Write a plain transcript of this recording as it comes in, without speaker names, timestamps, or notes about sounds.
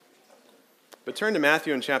But turn to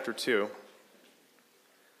Matthew in chapter 2,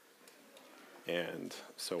 and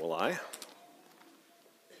so will I.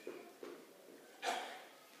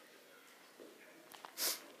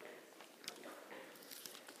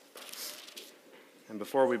 And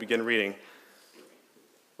before we begin reading,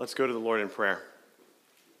 let's go to the Lord in prayer.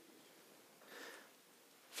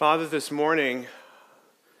 Father, this morning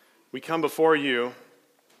we come before you,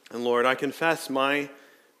 and Lord, I confess my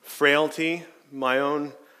frailty, my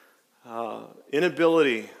own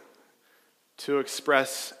inability to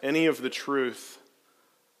express any of the truth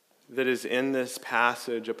that is in this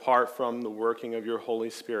passage apart from the working of your Holy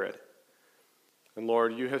Spirit. And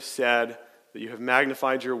Lord, you have said that you have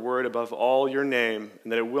magnified your word above all your name,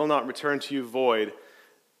 and that it will not return to you void.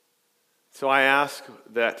 So I ask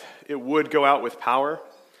that it would go out with power,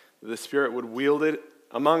 that the Spirit would wield it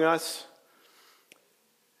among us,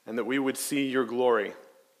 and that we would see your glory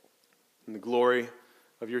and the glory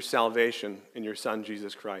of your salvation in your Son,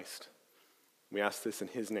 Jesus Christ. We ask this in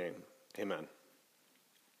his name. Amen.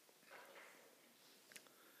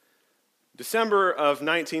 December of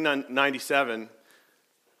 1997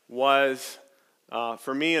 was,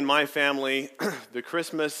 for me and my family, the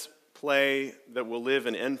Christmas play that will live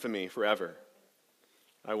in infamy forever.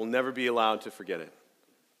 I will never be allowed to forget it,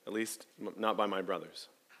 at least not by my brothers.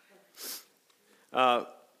 My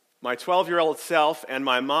 12-year-old self and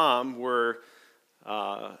my mom were,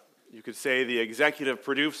 you could say, the executive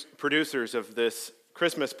producers of this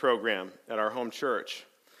Christmas program at our home church.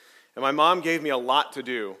 And my mom gave me a lot to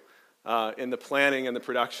do in the planning and the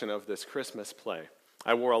production of this Christmas play.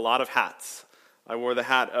 I wore a lot of hats. I wore the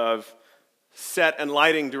hat of set and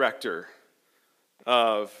lighting director,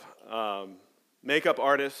 of makeup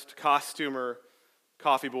artist, costumer,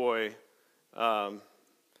 coffee boy, and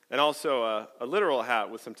also a literal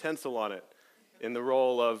hat with some tinsel on it in the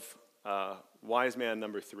role of wise man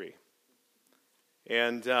number 3.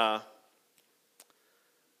 And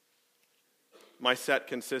my set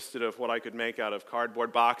consisted of what I could make out of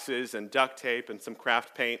cardboard boxes and duct tape and some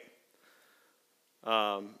craft paint.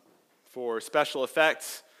 For special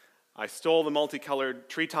effects, I stole the multicolored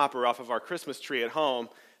tree topper off of our Christmas tree at home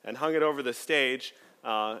and hung it over the stage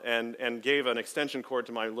and gave an extension cord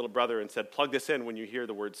to my little brother and said, "Plug this in when you hear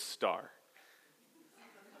the word star."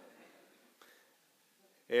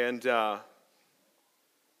 And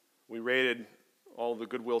we raided all the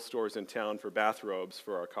Goodwill stores in town for bathrobes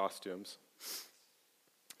for our costumes.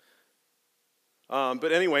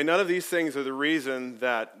 But anyway, none of these things are the reason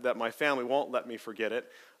that my family won't let me forget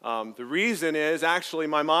it. The reason is actually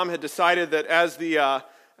my mom had decided that as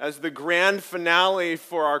the grand finale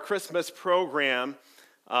for our Christmas program,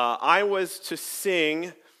 I was to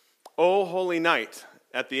sing "O Holy Night"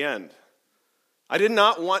 at the end. I did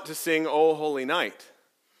not want to sing "O Holy Night"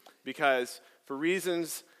 because for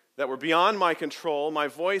reasons that were beyond my control, my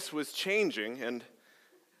voice was changing, and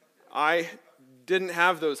I didn't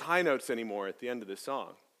have those high notes anymore at the end of the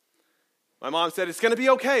song. My mom said, "It's going to be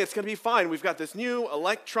okay, it's going to be fine. We've got this new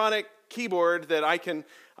electronic keyboard that I can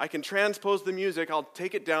transpose the music. I'll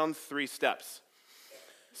take it down 3 steps."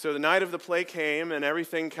 So the night of the play came, and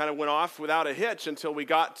everything kind of went off without a hitch until we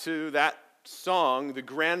got to that song, the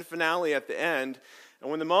grand finale at the end. And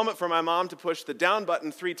when the moment for my mom to push the down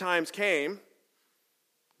button 3 times came,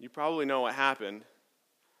 you probably know what happened.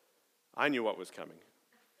 I knew what was coming.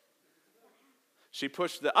 She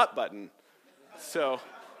pushed the up button. So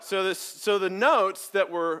the notes that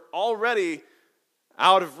were already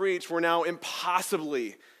out of reach were now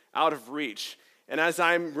impossibly out of reach. And as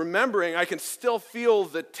I'm remembering, I can still feel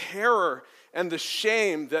the terror and the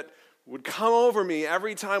shame that would come over me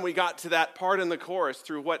every time we got to that part in the chorus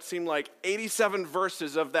through what seemed like 87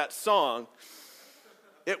 verses of that song.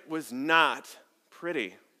 It was not pretty.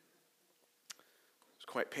 It was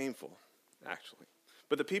quite painful, actually.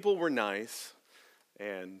 But the people were nice.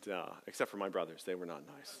 And except for my brothers, they were not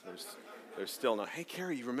nice. They're still not. "Hey,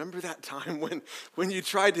 Carrie, you remember that time when you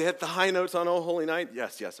tried to hit the high notes on "O Holy Night"?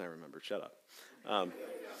 Yes, I remember. Shut up.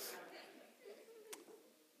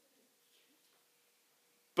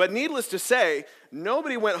 But needless to say,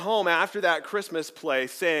 nobody went home after that Christmas play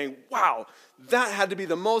saying, "Wow, that had to be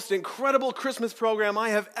the most incredible Christmas program I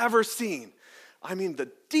have ever seen. I mean, the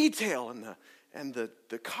detail and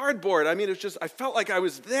the cardboard. I mean, it's just, I felt like I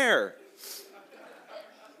was there."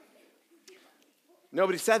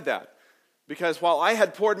 Nobody said that, because while I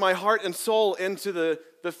had poured my heart and soul into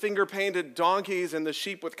the finger-painted donkeys and the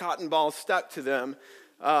sheep with cotton balls stuck to them,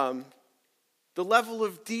 the level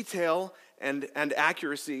of detail and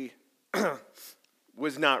accuracy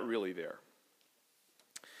was not really there.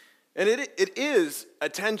 And it is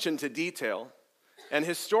attention to detail and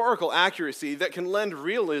historical accuracy that can lend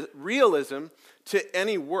realism to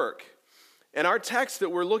any work. And our text that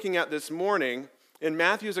we're looking at this morning, in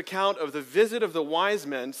Matthew's account of the visit of the wise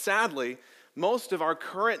men, sadly, most of our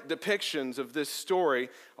current depictions of this story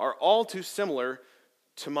are all too similar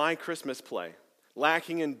to my Christmas play,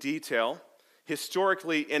 lacking in detail,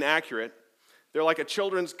 historically inaccurate. They're like a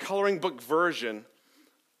children's coloring book version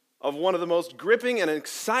of one of the most gripping and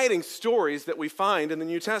exciting stories that we find in the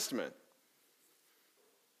New Testament.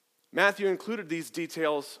 Matthew included these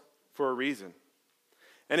details for a reason.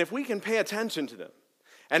 And if we can pay attention to them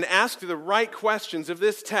and ask the right questions of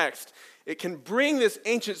this text, it can bring this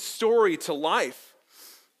ancient story to life.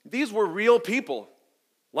 These were real people,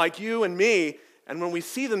 like you and me, and when we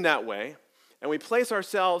see them that way, and we place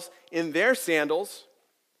ourselves in their sandals,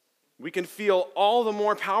 we can feel all the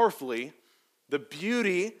more powerfully the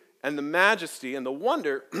beauty and the majesty and the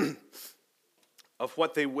wonder of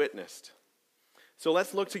what they witnessed. So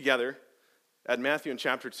let's look together at Matthew in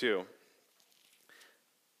chapter 2.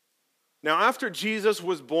 Now, after Jesus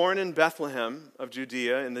was born in Bethlehem of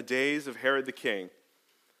Judea in the days of Herod the king,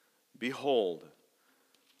 behold,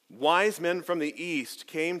 wise men from the east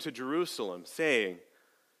came to Jerusalem, saying,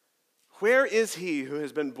 "Where is he who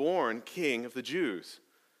has been born King of the Jews?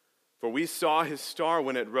 For we saw his star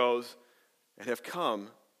when it rose and have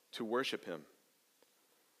come to worship him."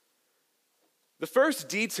 The first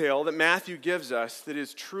detail that Matthew gives us that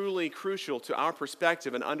is truly crucial to our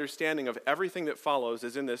perspective and understanding of everything that follows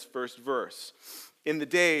is in this first verse. In the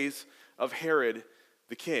days of Herod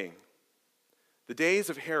the king. The days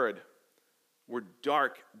of Herod were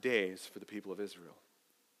dark days for the people of Israel.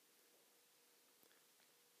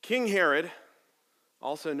 King Herod,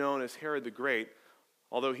 also known as Herod the Great,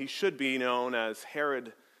 although he should be known as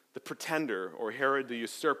Herod the Pretender or Herod the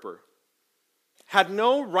Usurper, had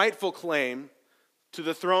no rightful claim to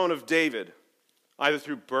the throne of David, either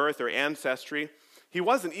through birth or ancestry. He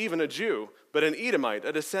wasn't even a Jew, but an Edomite,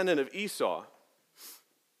 a descendant of Esau.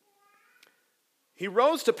 He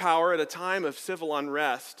rose to power at a time of civil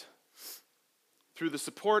unrest through the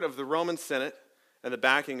support of the Roman Senate and the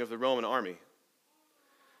backing of the Roman army.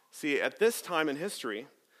 See, at this time in history,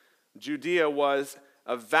 Judea was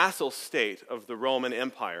a vassal state of the Roman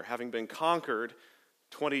Empire, having been conquered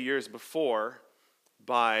 20 years before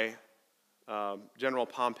by General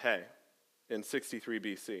Pompey in 63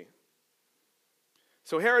 BC.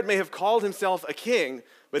 So Herod may have called himself a king,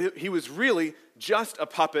 but he was really just a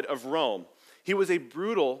puppet of Rome. He was a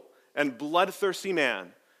brutal and bloodthirsty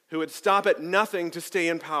man who would stop at nothing to stay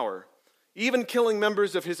in power, even killing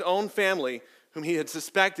members of his own family whom he had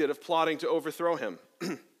suspected of plotting to overthrow him.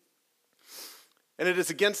 And it is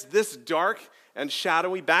against this dark and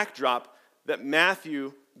shadowy backdrop that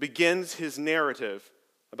Matthew begins his narrative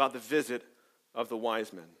about the visit of the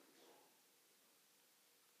wise men.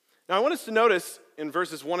 Now I want us to notice in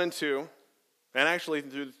verses 1 and 2, and actually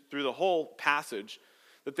through the whole passage,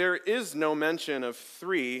 that there is no mention of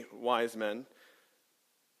 3 wise men.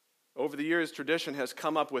 Over the years, tradition has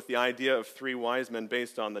come up with the idea of 3 wise men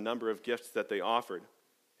based on the number of gifts that they offered.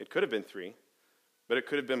 It could have been 3, but it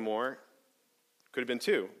could have been more. It could have been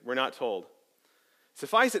 2. We're not told.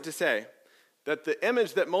 Suffice it to say that the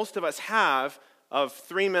image that most of us have of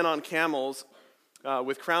 3 men on camels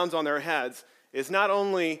with crowns on their heads is not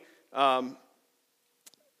only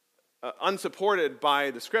unsupported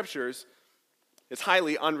by the scriptures, it's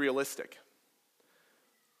highly unrealistic.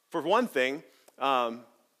 For one thing,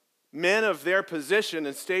 men of their position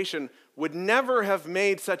and station would never have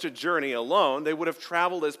made such a journey alone. They would have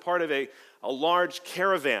traveled as part of a large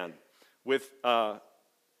caravan with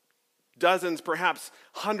dozens, perhaps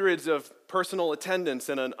hundreds of personal attendants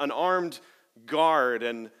and an armed guard.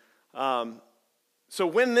 And so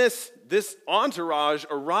when this entourage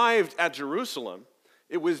arrived at Jerusalem,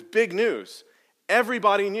 it was big news.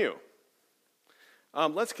 Everybody knew.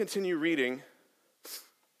 Let's continue reading,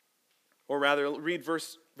 or rather, read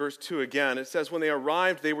verse 2 again. It says, when they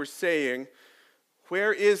arrived, they were saying,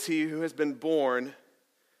 "Where is he who has been born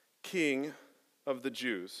King of the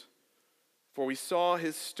Jews? For we saw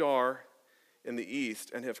his star in the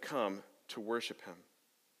east and have come to worship him."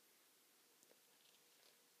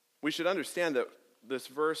 We should understand that this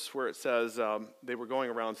verse where it says they were going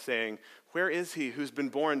around saying, "Where is he who's been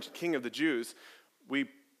born King of the Jews?" We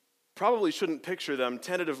probably shouldn't picture them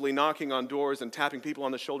tentatively knocking on doors and tapping people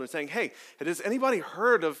on the shoulder and saying, "Hey, has anybody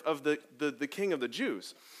heard of the King of the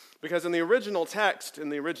Jews?" Because in the original text, in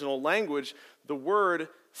the original language, the word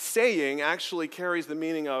saying actually carries the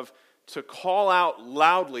meaning of to call out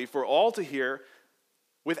loudly for all to hear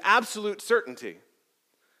with absolute certainty.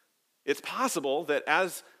 It's possible that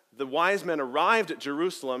as the wise men arrived at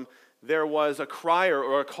Jerusalem, there was a crier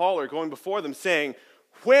or a caller going before them saying,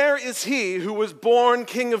 "Where is he who was born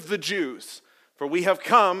King of the Jews? For we have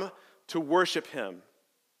come to worship him."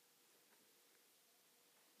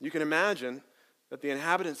 You can imagine that the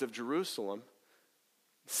inhabitants of Jerusalem,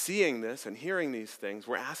 seeing this and hearing these things,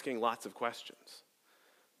 were asking lots of questions.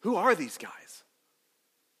 Who are these guys?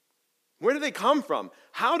 Where do they come from?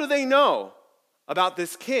 How do they know about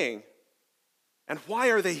this king? And why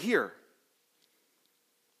are they here?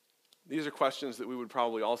 These are questions that we would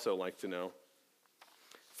probably also like to know.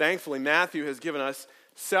 Thankfully, Matthew has given us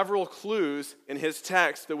several clues in his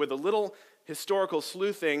text that with a little historical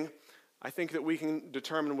sleuthing, I think that we can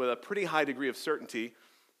determine with a pretty high degree of certainty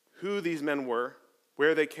who these men were,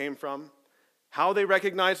 where they came from, how they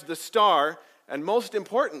recognized the star, and most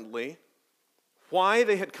importantly, why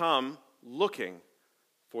they had come looking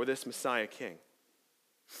for this Messiah king.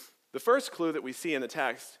 The first clue that we see in the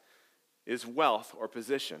text is wealth or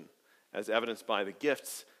position, as evidenced by the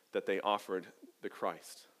gifts that they offered the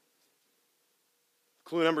Christ.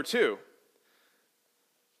 Clue number 2,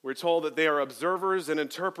 we're told that they are observers and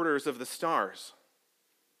interpreters of the stars.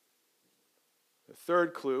 The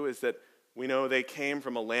third clue is that we know they came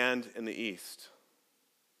from a land in the east.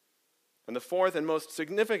 And the fourth and most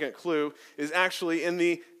significant clue is actually in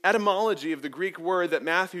the etymology of the Greek word that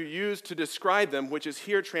Matthew used to describe them, which is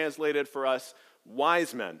here translated for us,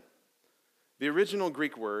 wise men. The original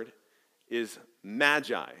Greek word is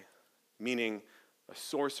Magi, meaning a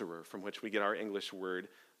sorcerer, from which we get our English word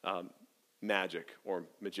magic or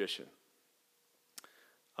magician.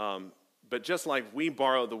 But just like we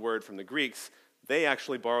borrowed the word from the Greeks, they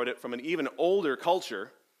actually borrowed it from an even older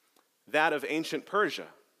culture, that of ancient Persia.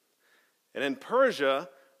 And in Persia,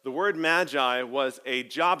 the word Magi was a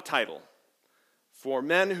job title for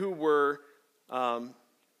men who were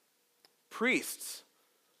priests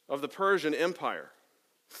of the Persian Empire.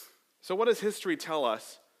 So what does history tell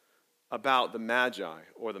us about the Magi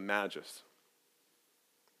or the Magus?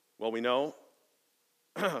 Well, we know,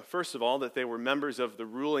 first of all, that they were members of the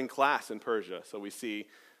ruling class in Persia. So we see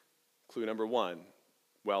clue number 1,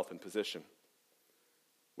 wealth and position.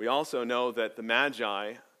 We also know that the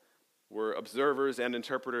Magi were observers and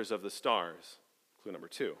interpreters of the stars. Clue number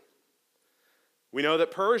 2. We know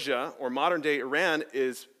that Persia, or modern-day Iran,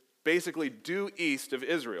 is basically due east of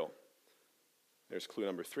Israel. There's clue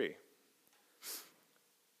number 3.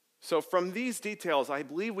 So from these details, I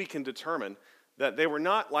believe we can determine that they were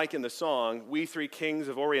not like in the song, "We Three Kings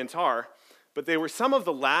of Orientar," but they were some of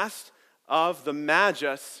the last of the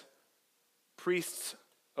Magus priests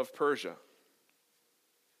of Persia.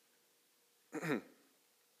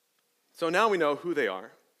 So now we know who they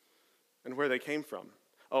are and where they came from.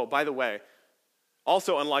 Oh, by the way,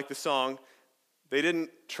 also unlike the song, they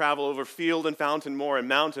didn't travel over field and fountain, moor and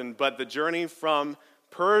mountain, but the journey from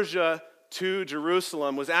Persia to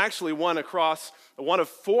Jerusalem was actually one of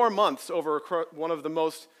 4 months over one of the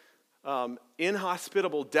most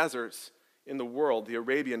inhospitable deserts in the world, the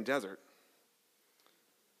Arabian Desert.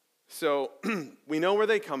 So we know where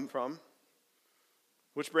they come from,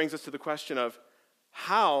 which brings us to the question of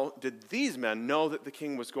how did these men know that the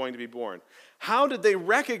king was going to be born? How did they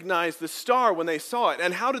recognize the star when they saw it?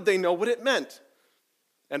 And how did they know what it meant?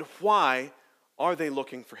 And why are they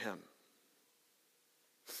looking for him?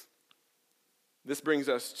 This brings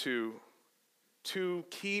us to 2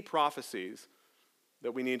 key prophecies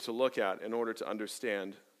that we need to look at in order to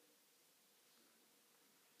understand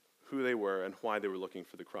who they were and why they were looking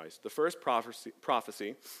for the Christ. The first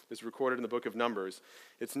prophecy is recorded in the book of Numbers.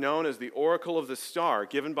 It's known as the Oracle of the Star,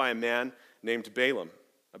 given by a man named Balaam,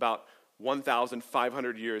 about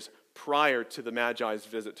 1,500 years prior to the Magi's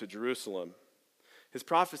visit to Jerusalem. His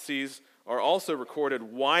prophecies are also recorded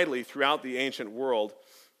widely throughout the ancient world,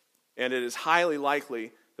 and it is highly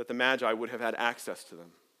likely that the Magi would have had access to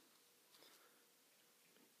them.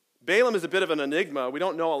 Balaam is a bit of an enigma. We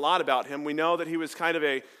don't know a lot about him. We know that he was kind of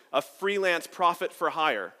a freelance prophet for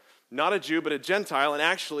hire. Not a Jew, but a Gentile, and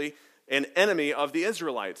actually an enemy of the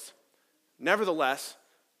Israelites. Nevertheless,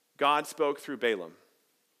 God spoke through Balaam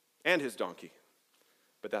and his donkey.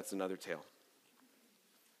 But that's another tale.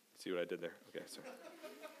 See what I did there? Okay, sorry.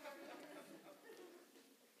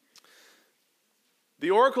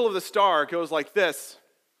 The oracle of the star goes like this: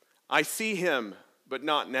 I see him, but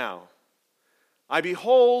not now. I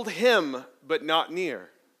behold him, but not near.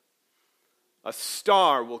 A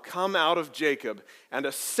star will come out of Jacob, and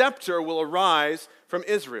a scepter will arise from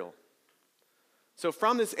Israel. So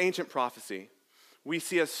from this ancient prophecy, we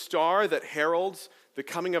see a star that heralds the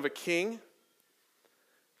coming of a king,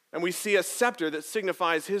 and we see a scepter that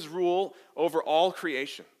signifies his rule over all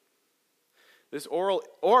creation. This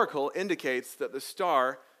oracle indicates that the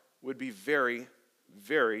star would be very,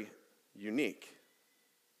 very unique.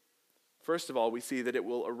 First of all, we see that it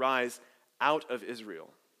will arise out of Israel,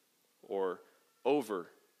 or over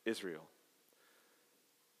Israel.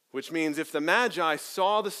 Which means if the Magi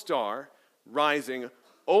saw the star rising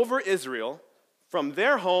over Israel from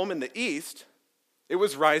their home in the east, it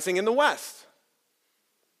was rising in the west.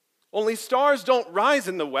 Only stars don't rise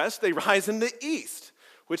in the west, they rise in the east,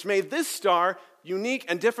 which made this star unique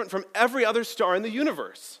and different from every other star in the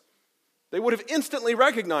universe. They would have instantly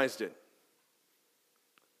recognized it.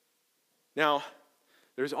 Now,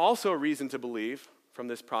 there's also a reason to believe from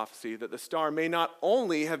this prophecy that the star may not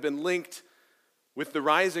only have been linked with the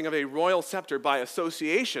rising of a royal scepter by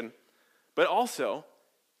association, but also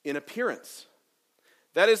in appearance.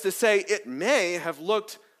 That is to say, it may have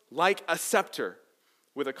looked like a scepter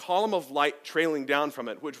with a column of light trailing down from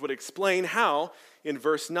it, which would explain how, in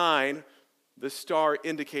verse 9, the star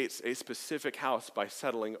indicates a specific house by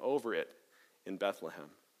settling over it in Bethlehem.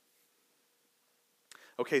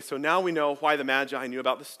 Okay, so now we know why the Magi knew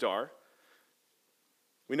about the star.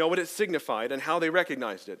 We know what it signified and how they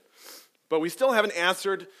recognized it. But we still haven't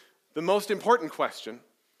answered the most important question.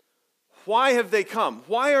 Why have they come?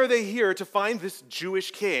 Why are they here to find this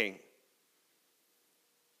Jewish king?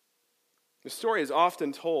 The story is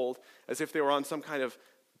often told as if they were on some kind of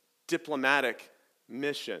diplomatic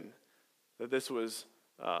mission, that this was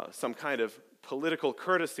some kind of political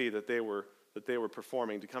courtesy that they were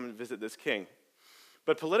performing to come and visit this king.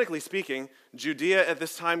 But politically speaking, Judea at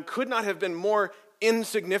this time could not have been more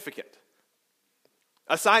insignificant,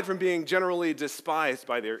 aside from being generally despised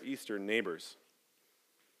by their eastern neighbors.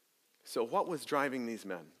 So what was driving these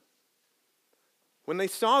men? When they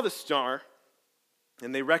saw the star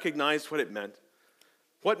and they recognized what it meant,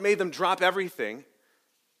 what made them drop everything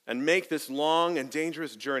and make this long and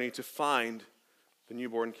dangerous journey to find the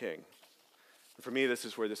newborn king? And for me, this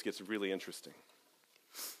is where this gets really interesting.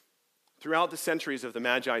 Throughout the centuries of the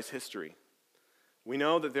Magi's history, we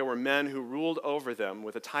know that there were men who ruled over them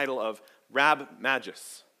with a title of Rab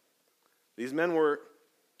Magus. These men were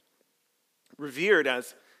revered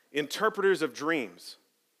as interpreters of dreams,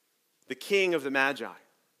 the king of the Magi.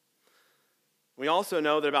 We also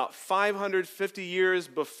know that about 550 years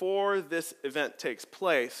before this event takes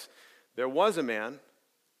place, there was a man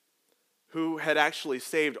who had actually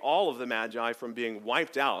saved all of the Magi from being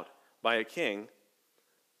wiped out by a king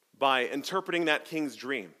by interpreting that king's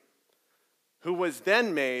dream, who was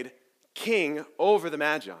then made king over the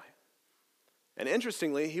Magi. And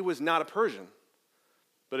interestingly, he was not a Persian,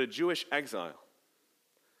 but a Jewish exile.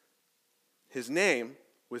 His name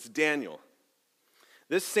was Daniel.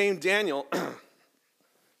 This same Daniel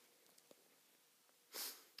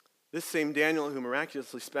who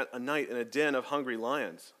miraculously spent a night in a den of hungry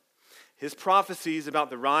lions. His prophecies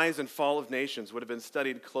about the rise and fall of nations would have been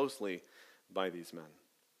studied closely by these men.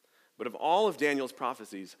 But of all of Daniel's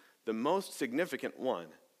prophecies, the most significant one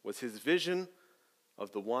was his vision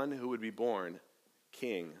of the one who would be born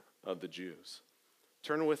king of the Jews.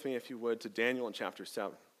 Turn with me, if you would, to Daniel in chapter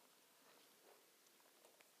 7.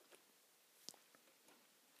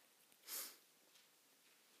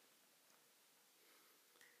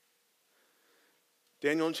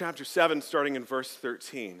 Daniel in chapter 7, starting in verse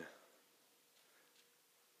 13.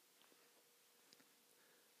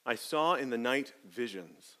 I saw in the night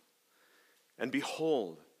visions, and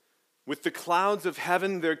behold, with the clouds of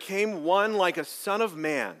heaven there came one like a son of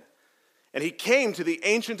man, and he came to the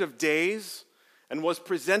Ancient of Days and was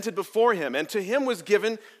presented before him, and to him was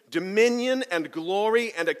given dominion and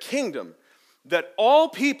glory and a kingdom, that all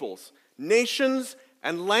peoples, nations,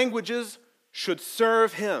 and languages should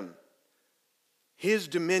serve him. His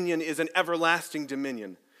dominion is an everlasting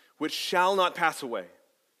dominion, which shall not pass away,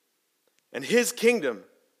 and his kingdom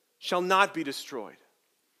shall not be destroyed.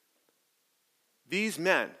 These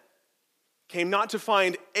men came not to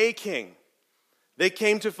find a king, they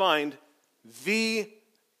came to find the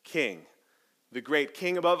king, the great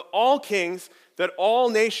king above all kings that all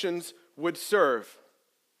nations would serve.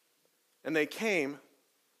 And they came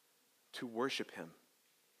to worship him,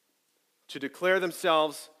 to declare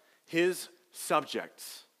themselves his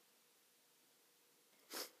subjects.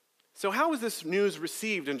 So how was this news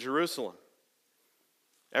received in Jerusalem?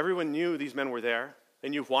 Everyone knew these men were there. They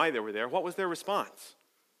knew why they were there. What was their response?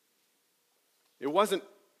 It wasn't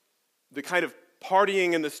the kind of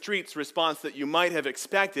partying in the streets response that you might have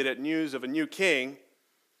expected at news of a new king.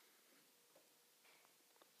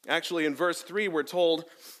 Actually, in verse 3, we're told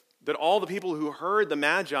that all the people who heard the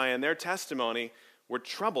Magi and their testimony were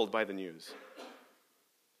troubled by the news.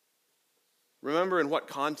 Remember in what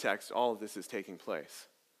context all of this is taking place.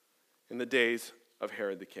 In the days of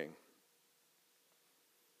Herod the king.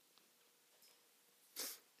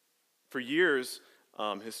 For years,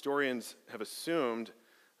 historians have assumed,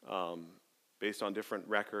 based on different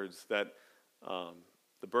records, that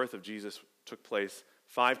the birth of Jesus took place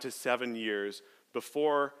 5 to 7 years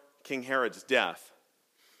before King Herod's death.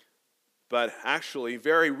 But actually,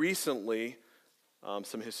 very recently,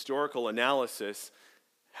 some historical analysis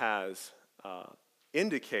has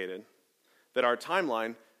indicated that our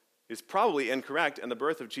timeline is probably incorrect, and the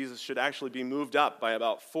birth of Jesus should actually be moved up by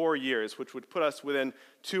about 4 years, which would put us within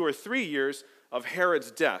 2 or 3 years of Herod's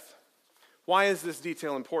death. Why is this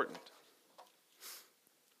detail important?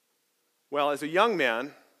 Well, as a young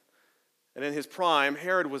man, and in his prime,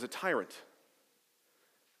 Herod was a tyrant.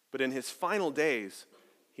 But in his final days,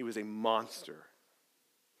 he was a monster.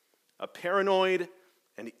 A paranoid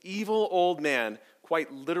and evil old man,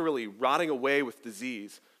 quite literally rotting away with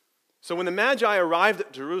disease. So when the Magi arrived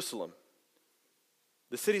at Jerusalem,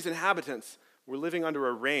 the city's inhabitants were living under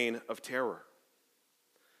a reign of terror.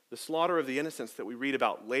 The slaughter of the innocents that we read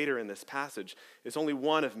about later in this passage is only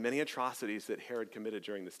one of many atrocities that Herod committed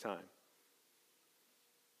during this time.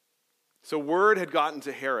 So word had gotten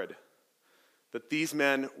to Herod that these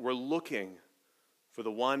men were looking for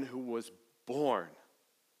the one who was born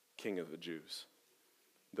King of the Jews,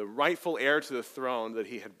 the rightful heir to the throne that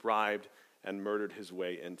he had bribed and murdered his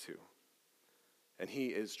way into. And he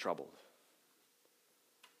is troubled.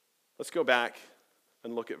 Let's go back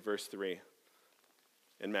and look at verse 3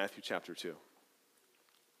 in Matthew chapter 2.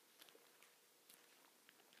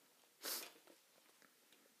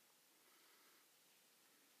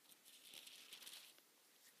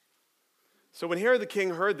 So when Herod the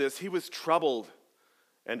king heard this, he was troubled,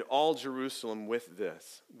 and all Jerusalem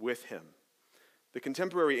with him. The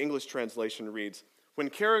contemporary English translation reads,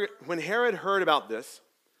 when Herod heard about this,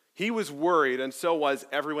 he was worried, and so was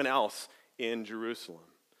everyone else in Jerusalem.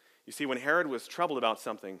 You see, when Herod was troubled about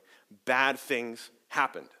something, bad things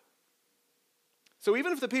happened. So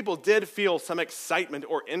even if the people did feel some excitement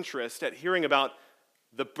or interest at hearing about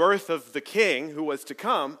the birth of the king who was to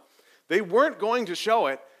come, they weren't going to show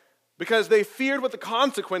it because they feared what the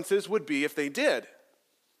consequences would be if they did.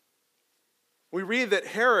 We read that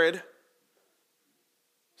Herod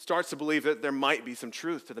starts to believe that there might be some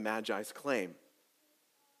truth to the Magi's claim.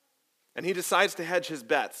 And he decides to hedge his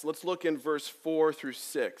bets. Let's look in verse 4 through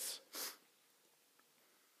 6.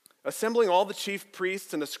 Assembling all the chief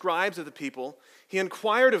priests and the scribes of the people, he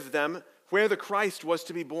inquired of them where the Christ was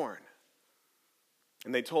to be born.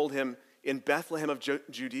 And they told him, in Bethlehem of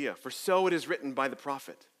Judea, for so it is written by the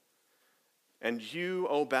prophet. And you,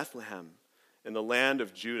 O Bethlehem, in the land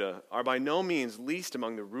of Judah, are by no means least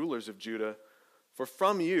among the rulers of Judah, for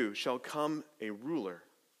from you shall come a ruler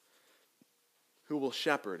who will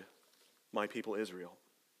shepherd my people Israel.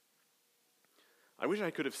 I wish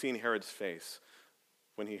I could have seen Herod's face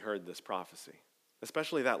when he heard this prophecy,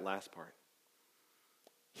 especially that last part.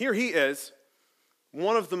 Here he is,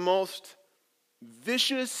 one of the most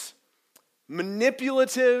vicious,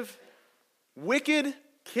 manipulative, wicked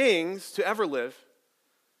kings to ever live,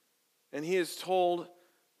 and he is told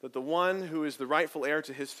that the one who is the rightful heir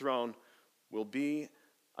to his throne will be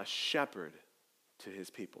a shepherd to his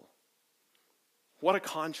people. What a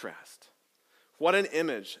contrast. What an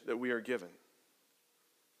image that we are given.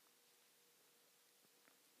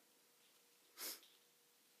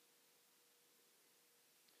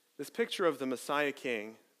 This picture of the Messiah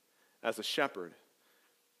King as a shepherd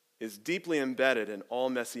is deeply embedded in all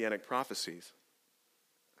messianic prophecies.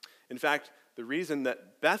 In fact, the reason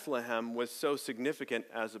that Bethlehem was so significant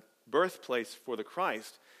as a birthplace for the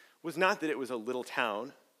Christ was not that it was a little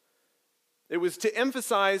town. It was to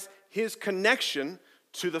emphasize his connection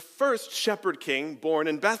to the first shepherd king born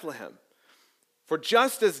in Bethlehem. For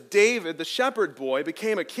just as David, the shepherd boy,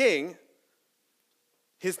 became a king,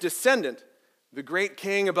 his descendant, the great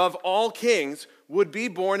king above all kings, would be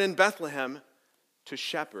born in Bethlehem to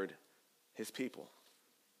shepherd his people.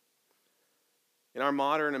 In our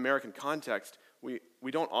modern American context, we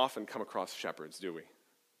don't often come across shepherds, do we?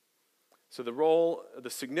 So the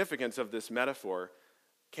significance of this metaphor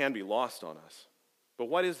can be lost on us. But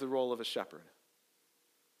what is the role of a shepherd?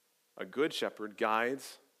 A good shepherd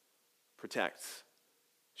guides, protects,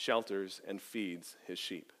 shelters, and feeds his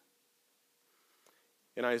sheep.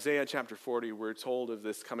 In Isaiah chapter 40, we're told of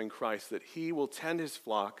this coming Christ that he will tend his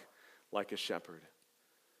flock like a shepherd.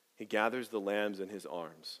 He gathers the lambs in his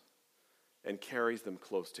arms and carries them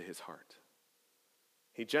close to his heart.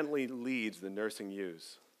 He gently leads the nursing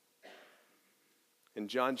ewes. In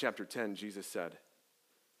John chapter 10, Jesus said,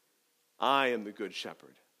 I am the good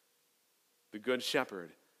shepherd. The good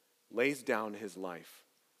shepherd lays down his life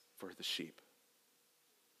for the sheep.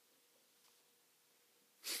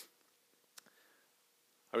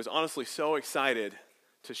 I was honestly so excited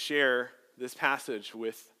to share this passage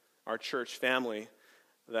with our church family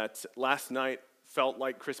that last night felt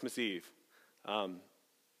like Christmas Eve. I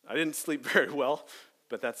didn't sleep very well,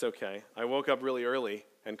 but that's okay. I woke up really early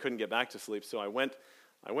and couldn't get back to sleep, so I went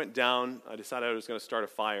down. I decided I was going to start a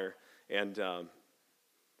fire, and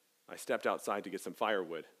I stepped outside to get some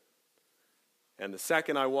firewood. And the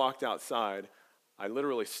second I walked outside, I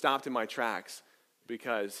literally stopped in my tracks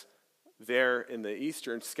because there in the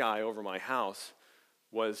eastern sky over my house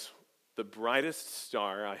was the brightest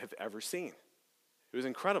star I have ever seen. It was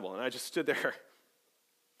incredible, and I just stood there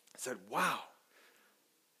and said, wow.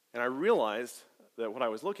 And I realized that what I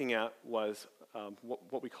was looking at was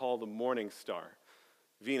what we call the morning star,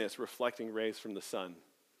 Venus reflecting rays from the sun.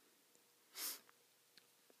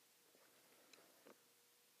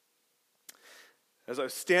 As I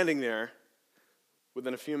was standing there,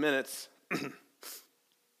 within a few minutes,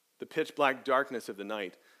 the pitch black darkness of the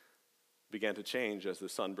night began to change as the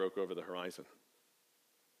sun broke over the horizon.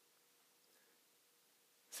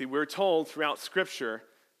 See, we're told throughout Scripture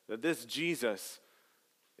that this Jesus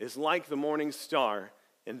is like the morning star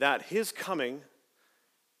in that his coming,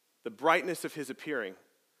 the brightness of his appearing,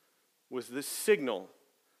 was this signal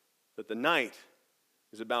that the night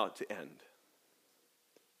is about to end.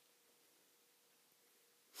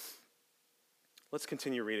 Let's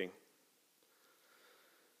continue reading.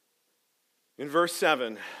 In verse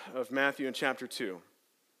 7 of Matthew in chapter 2,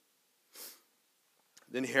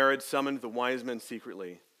 then Herod summoned the wise men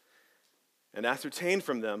secretly and ascertained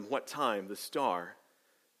from them what time the star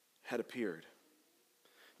had appeared.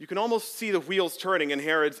 You can almost see the wheels turning in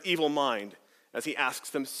Herod's evil mind as he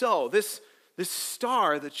asks them, so this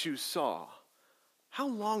star that you saw, how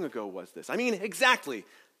long ago was this? I mean, exactly,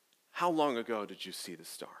 how long ago did you see the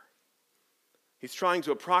star? He's trying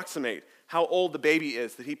to approximate how old the baby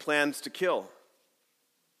is that he plans to kill.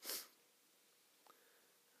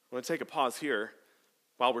 I want to take a pause here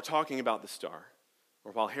while we're talking about the star,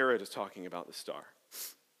 or while Herod is talking about the star.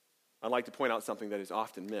 I'd like to point out something that is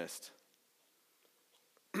often missed.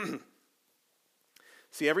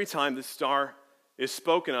 See, every time the star is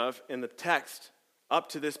spoken of in the text up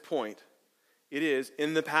to this point, it is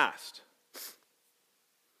in the past.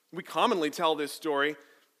 We commonly tell this story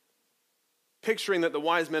picturing that the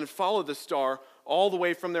wise men followed the star all the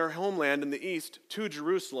way from their homeland in the east to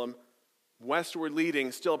Jerusalem, westward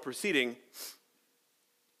leading, still proceeding.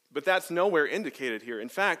 But that's nowhere indicated here. In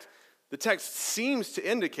fact, the text seems to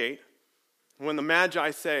indicate when the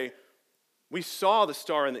Magi say, we saw the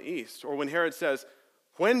star in the east, or when Herod says,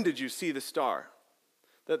 when did you see the star?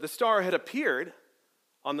 That the star had appeared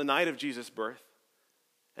on the night of Jesus' birth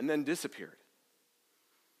and then disappeared.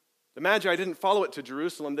 The Magi didn't follow it to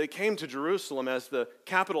Jerusalem. They came to Jerusalem as the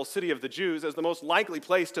capital city of the Jews, as the most likely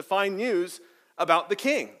place to find news about the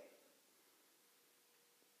king.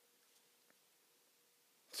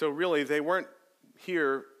 So really, they weren't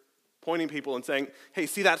here pointing people and saying, hey,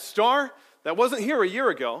 see that star? That wasn't here a year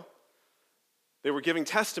ago. They were giving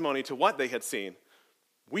testimony to what they had seen.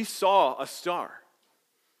 We saw a star.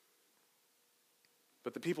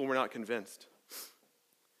 But the people were not convinced.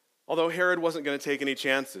 Although Herod wasn't going to take any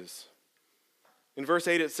chances. In verse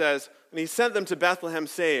 8 it says, and he sent them to Bethlehem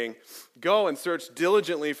saying, go and search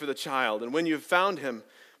diligently for the child, and when you have found him,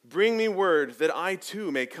 bring me word that I too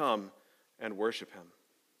may come and worship him.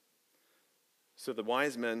 So the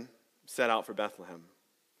wise men set out for Bethlehem.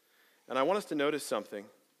 And I want us to notice something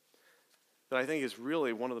that I think is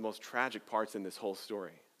really one of the most tragic parts in this whole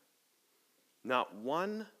story. Not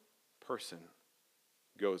one person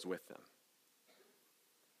goes with them.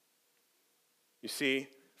 You see,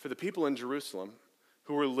 for the people in Jerusalem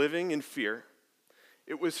who were living in fear,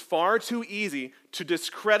 it was far too easy to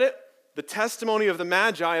discredit the testimony of the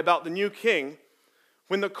Magi about the new king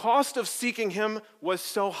when the cost of seeking him was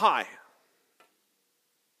so high.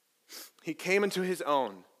 He came into his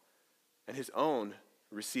own, and his own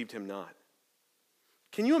received him not.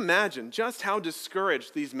 Can you imagine just how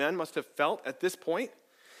discouraged these men must have felt at this point?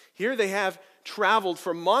 Here they have traveled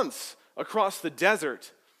for months across the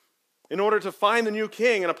desert in order to find the new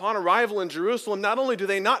king, and upon arrival in Jerusalem, not only do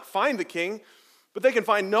they not find the king, but they can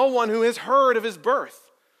find no one who has heard of his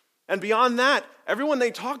birth. And beyond that, everyone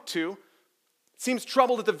they talk to seems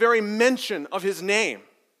troubled at the very mention of his name.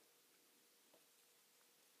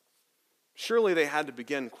 Surely they had to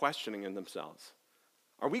begin questioning in themselves.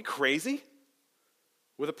 Are we crazy?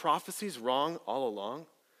 Were the prophecies wrong all along?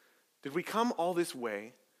 Did we come all this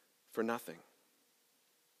way for nothing?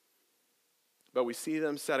 But we see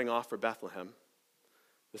them setting off for Bethlehem,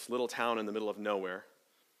 this little town in the middle of nowhere,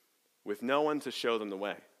 with no one to show them the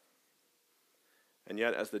way. And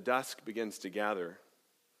yet, as the dusk begins to gather,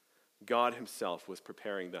 God himself was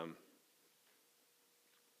preparing them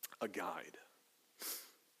a guide.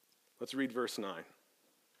 Let's read verse 9.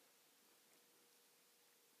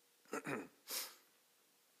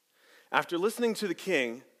 After listening to the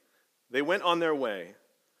king, they went on their way.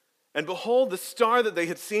 And behold, the star that they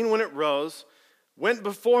had seen when it rose went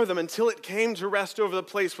before them until it came to rest over the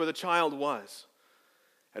place where the child was.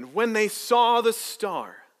 And when they saw the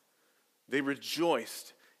star, they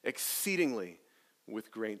rejoiced exceedingly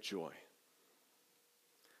with great joy.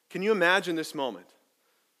 Can you imagine this moment?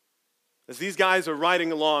 As these guys are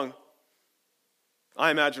riding along,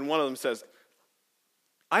 I imagine one of them says,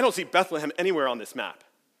 I don't see Bethlehem anywhere on this map.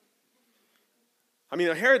 I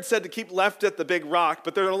mean, Herod said to keep left at the big rock,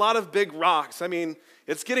 but there are a lot of big rocks. I mean,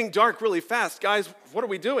 it's getting dark really fast. Guys, what are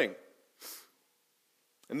we doing?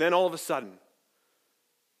 And then all of a sudden,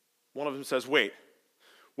 one of them says, wait.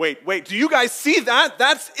 Do you guys see that?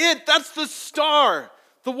 That's it. That's the star,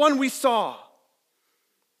 the one we saw.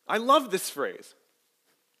 I love this phrase.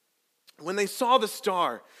 When they saw the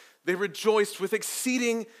star, they rejoiced with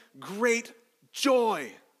exceeding great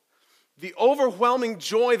joy. The overwhelming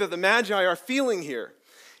joy that the Magi are feeling here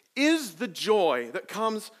is the joy that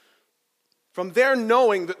comes from their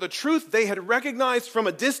knowing that the truth they had recognized from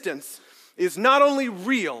a distance is not only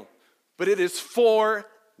real, but it is for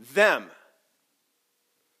them.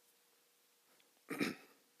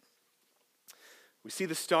 We see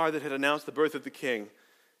the star that had announced the birth of the king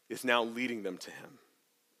is now leading them to him.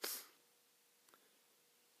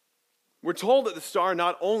 We're told that the star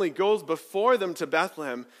not only goes before them to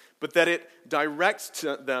Bethlehem, but that it directs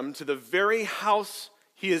them to the very house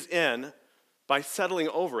he is in by settling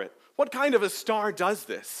over it. What kind of a star does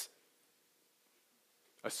this?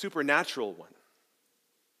 A supernatural one.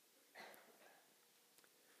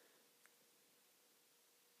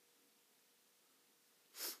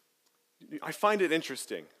 I find it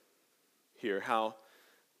interesting here how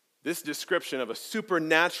this description of a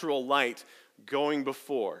supernatural light going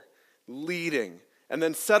before, leading, and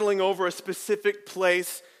then settling over a specific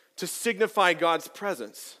place to signify God's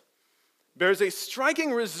presence bears a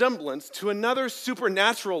striking resemblance to another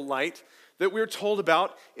supernatural light that we're told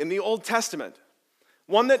about in the Old Testament.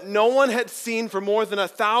 One that no one had seen for more than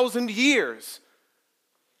 1,000 years,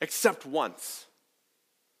 except once.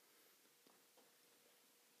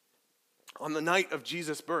 On the night of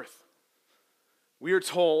Jesus' birth, we are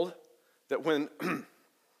told that when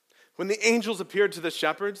the angels appeared to the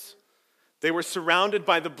shepherds, they were surrounded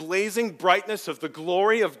by the blazing brightness of the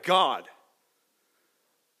glory of God.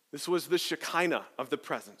 This was the Shekinah of the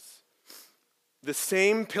presence. The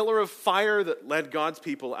same pillar of fire that led God's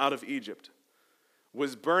people out of Egypt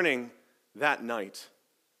was burning that night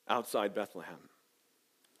outside Bethlehem.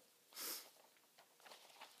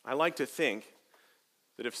 I like to think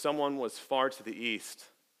that if someone was far to the east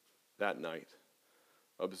that night,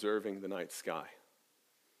 observing the night sky,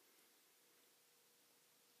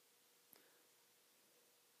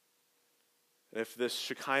 and if this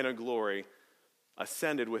Shekinah glory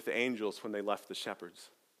ascended with the angels when they left the shepherds,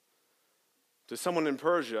 to someone in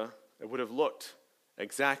Persia, it would have looked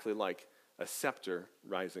exactly like a scepter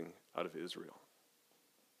rising out of Israel.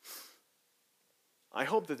 I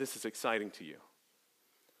hope that this is exciting to you.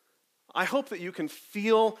 I hope that you can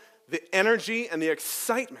feel the energy and the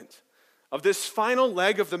excitement of this final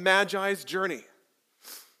leg of the Magi's journey.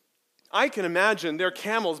 I can imagine their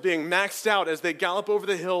camels being maxed out as they gallop over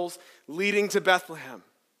the hills leading to Bethlehem.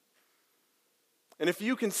 And if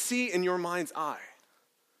you can see in your mind's eye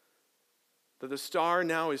that the star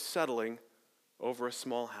now is settling over a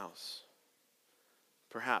small house,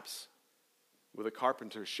 perhaps with a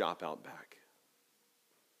carpenter's shop out back.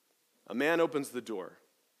 A man opens the door,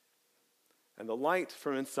 and the light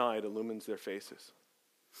from inside illumines their faces.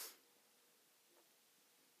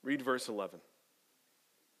 Read verse 11.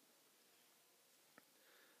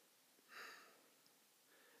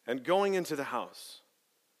 And going into the house,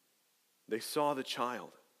 they saw the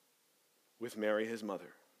child with Mary his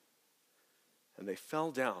mother, and they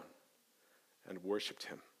fell down and worshiped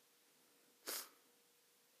him.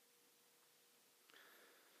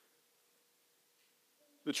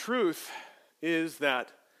 The truth is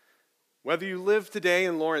that whether you live today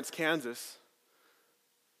in Lawrence, Kansas,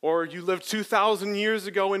 or you lived 2,000 years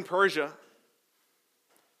ago in Persia,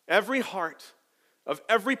 every heart of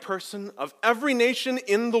every person, of every nation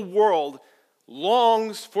in the world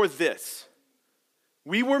longs for this.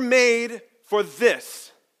 We were made for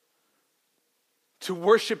this, to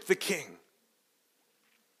worship the King.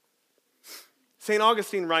 St.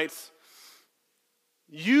 Augustine writes,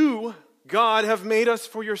 "You, God, have made us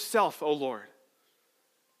for yourself, O Lord,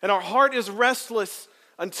 and our heart is restless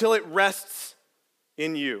until it rests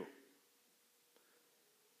in you."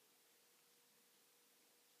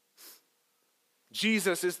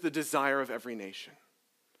 Jesus is the desire of every nation.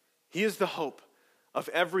 He is the hope of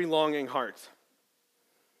every longing heart.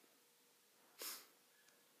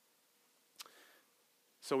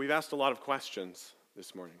 So we've asked a lot of questions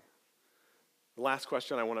this morning. The last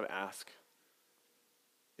question I want to ask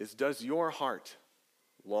is, does your heart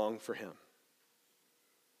long for him?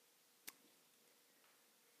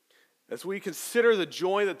 As we consider the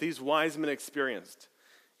joy that these wise men experienced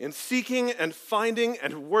in seeking and finding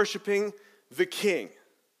and worshiping the King,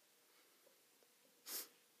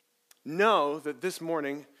 know that this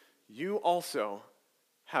morning you also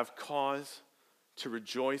have cause to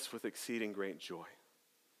rejoice with exceeding great joy.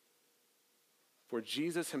 For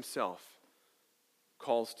Jesus himself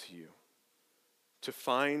calls to you to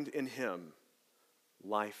find in him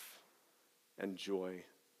life and joy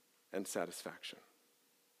and satisfaction.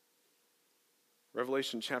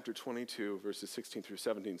 Revelation chapter 22, verses 16 through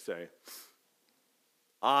 17 say,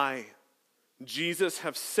 I, Jesus,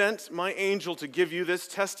 have sent my angel to give you this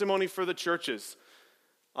testimony for the churches.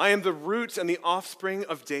 I am the root and the offspring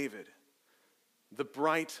of David, the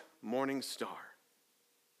bright morning star.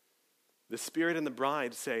 The Spirit and the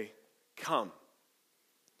bride say, come.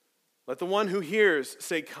 Let the one who hears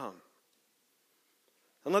say, come.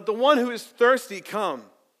 And let the one who is thirsty come.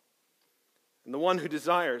 And the one who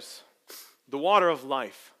desires the water of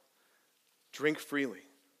life drink freely.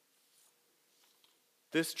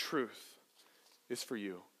 This truth is for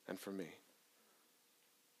you and for me.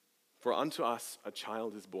 For unto us a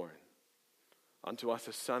child is born. Unto us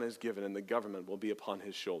a son is given, and the government will be upon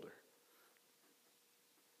his shoulder.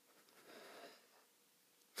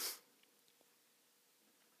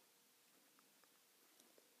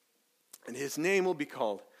 And his name will be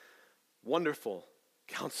called Wonderful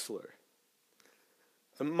Counselor,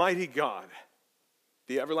 the Mighty God,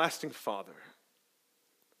 the Everlasting Father,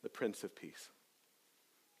 the Prince of Peace.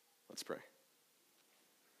 Let's pray.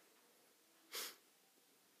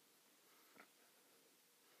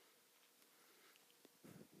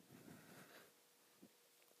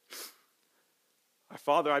 Our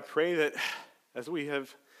Father, I pray that as we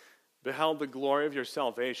have beheld the glory of your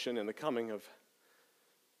salvation and the coming of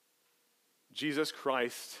Jesus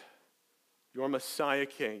Christ, your Messiah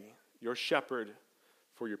King, your shepherd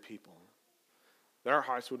for your people, that our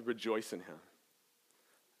hearts would rejoice in him,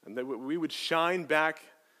 and that we would shine back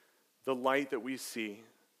the light that we see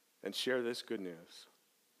and share this good news.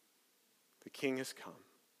 The King has come.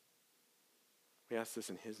 We ask this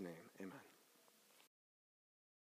in his name. Amen.